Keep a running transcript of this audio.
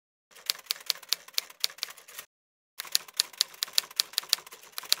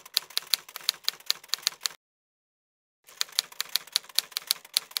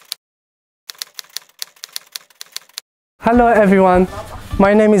Hello everyone,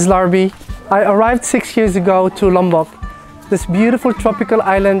 my name is Larbi. I arrived 6 years ago to Lombok. This beautiful tropical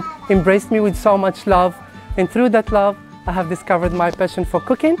island embraced me with so much love, and through that love I have discovered my passion for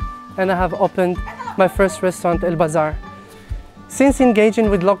cooking and I have opened my first restaurant, El Bazar. Since engaging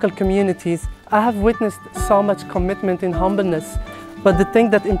with local communities, I have witnessed so much commitment and humbleness, but the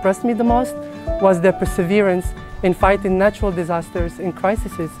thing that impressed me the most was their perseverance in fighting natural disasters and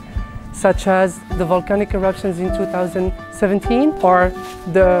crises, such as the volcanic eruptions in 2017 or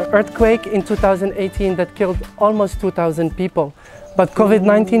the earthquake in 2018 that killed almost 2,000 people. But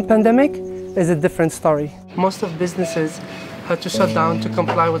COVID-19 pandemic is a different story. Most of businesses had to shut down to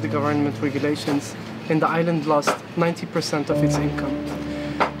comply with the government regulations, and the island lost 90% of its income.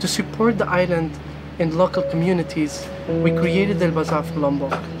 To support the island and local communities, we created El Bazar for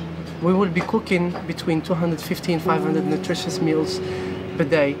Lombok. We will be cooking between 250 and 500 nutritious meals per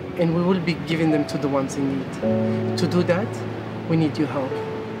day, and we will be giving them to the ones in need. To do that, we need your help.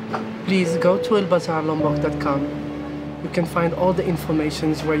 Please go to elbazarlombok.com. You can find all the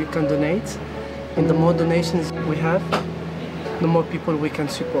information where you can donate, and the more donations we have, the more people we can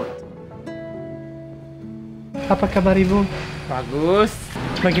support. Apa kabar Ibu? Bagus.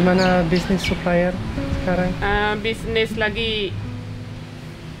 Bagaimana bisnis supplier sekarang? Bisnis lagi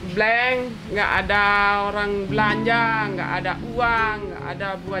blank, nggak ada orang belanja, nggak ada uang, nggak ada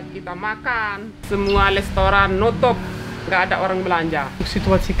buat kita makan. Semua restoran nutup, nggak ada orang belanja.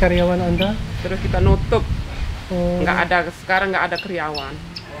 Situasi karyawan Anda? Terus kita nutup, nggak ada, sekarang nggak ada karyawan.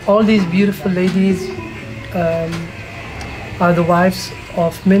 All these beautiful ladies are the wives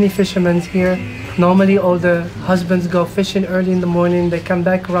of many fishermen here. Normally all the husbands go fishing early in the morning, they come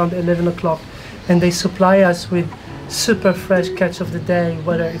back around 11 o'clock and they supply us with super fresh catch of the day,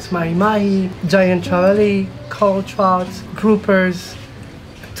 whether it's mahi-mahi, giant trevally, coral trouts, groupers,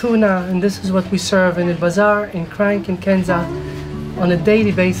 tuna, and this is what we serve in El Bazar, in KRNK and Kenza on a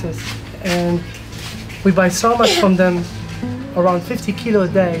daily basis. And we buy so much from them, around 50 kilo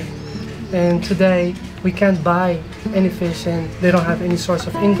a day, and today we can't buy any fish and they don't have any source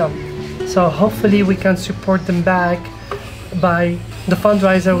of income. So hopefully we can support them back by the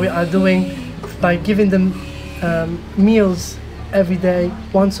fundraiser we are doing, by giving them meals every day,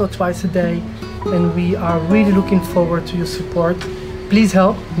 once or twice a day, and we are really looking forward to your support. Please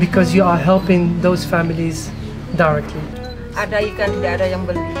help, because you are helping those families directly. Ada ikan, tidak ada yang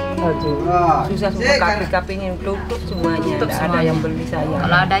beli. Aduh. Susah semua, kafe-kafe ini tutup semuanya, tidak ada yang beli saya.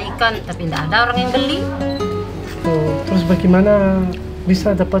 Kalau ada ikan, tapi tidak ada orang yang beli. Oh, terus bagaimana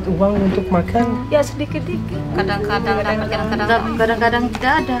bisa dapat uang untuk makan? Ya sedikit-sedikit. Kadang-kadang dapat, kadang-kadang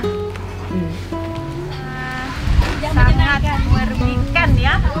tidak ada. Sangat merugikan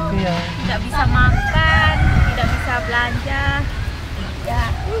ya. Iya. Tidak bisa makan, tidak bisa belanja. Ya,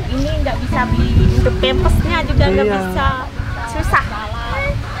 ini nggak bisa beli untuk pampasnya juga nggak bisa, susah.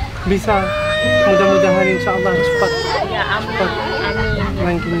 Bisa. Mudah-mudahan insya Allah cepat. Ya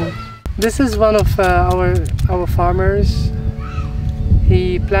amin. This is one of our farmers.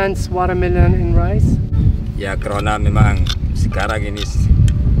 He plants watermelon and rice. Ya, karena memang sekarang ini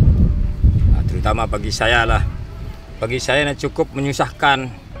terutama bagi saya lah. Bagi saya ini cukup menyusahkan.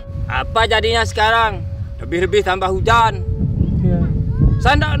 Apa jadinya sekarang? Lebih-lebih tambah hujan. Yeah.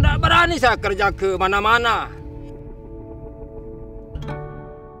 Saya tidak berani saya kerja ke mana-mana.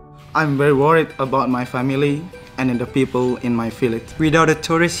 I'm very worried about my family and the people in my village. Without the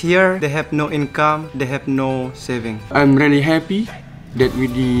tourists here, they have no income, they have no saving. I'm really happy that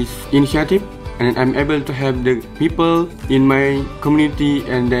with this initiative, and I'm able to help the people in my community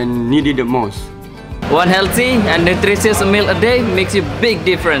and then needed the most. One healthy and nutritious meal a day makes a big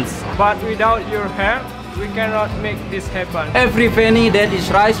difference. But without your help, we cannot make this happen. Every penny that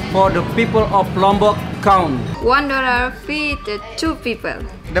is raised for the people of Lombok count. $1 feed 2 people.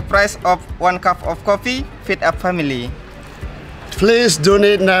 The price of 1 cup of coffee feed a family. Please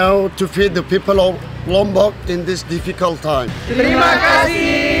donate now to feed the people of Lombok in this difficult time. Terima kasih.